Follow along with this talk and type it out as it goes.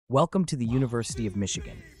Welcome to the University of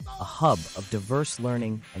Michigan, a hub of diverse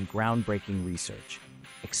learning and groundbreaking research.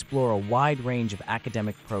 Explore a wide range of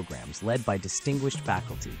academic programs led by distinguished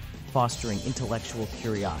faculty, fostering intellectual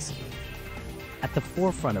curiosity. At the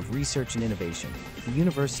forefront of research and innovation, the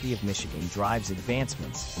University of Michigan drives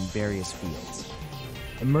advancements in various fields.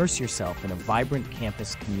 Immerse yourself in a vibrant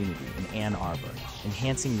campus community in Ann Arbor,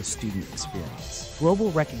 enhancing the student experience.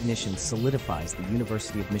 Global recognition solidifies the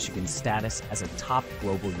University of Michigan's status as a top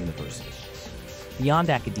global university.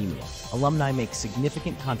 Beyond academia, alumni make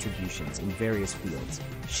significant contributions in various fields,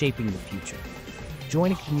 shaping the future.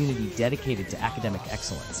 Join a community dedicated to academic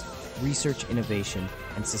excellence, research innovation,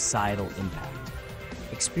 and societal impact.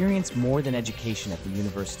 Experience more than education at the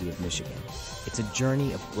University of Michigan. It's a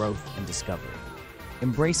journey of growth and discovery.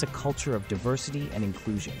 Embrace a culture of diversity and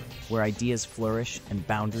inclusion, where ideas flourish and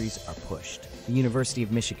boundaries are pushed. The University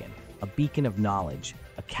of Michigan, a beacon of knowledge,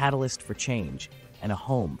 a catalyst for change, and a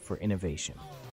home for innovation.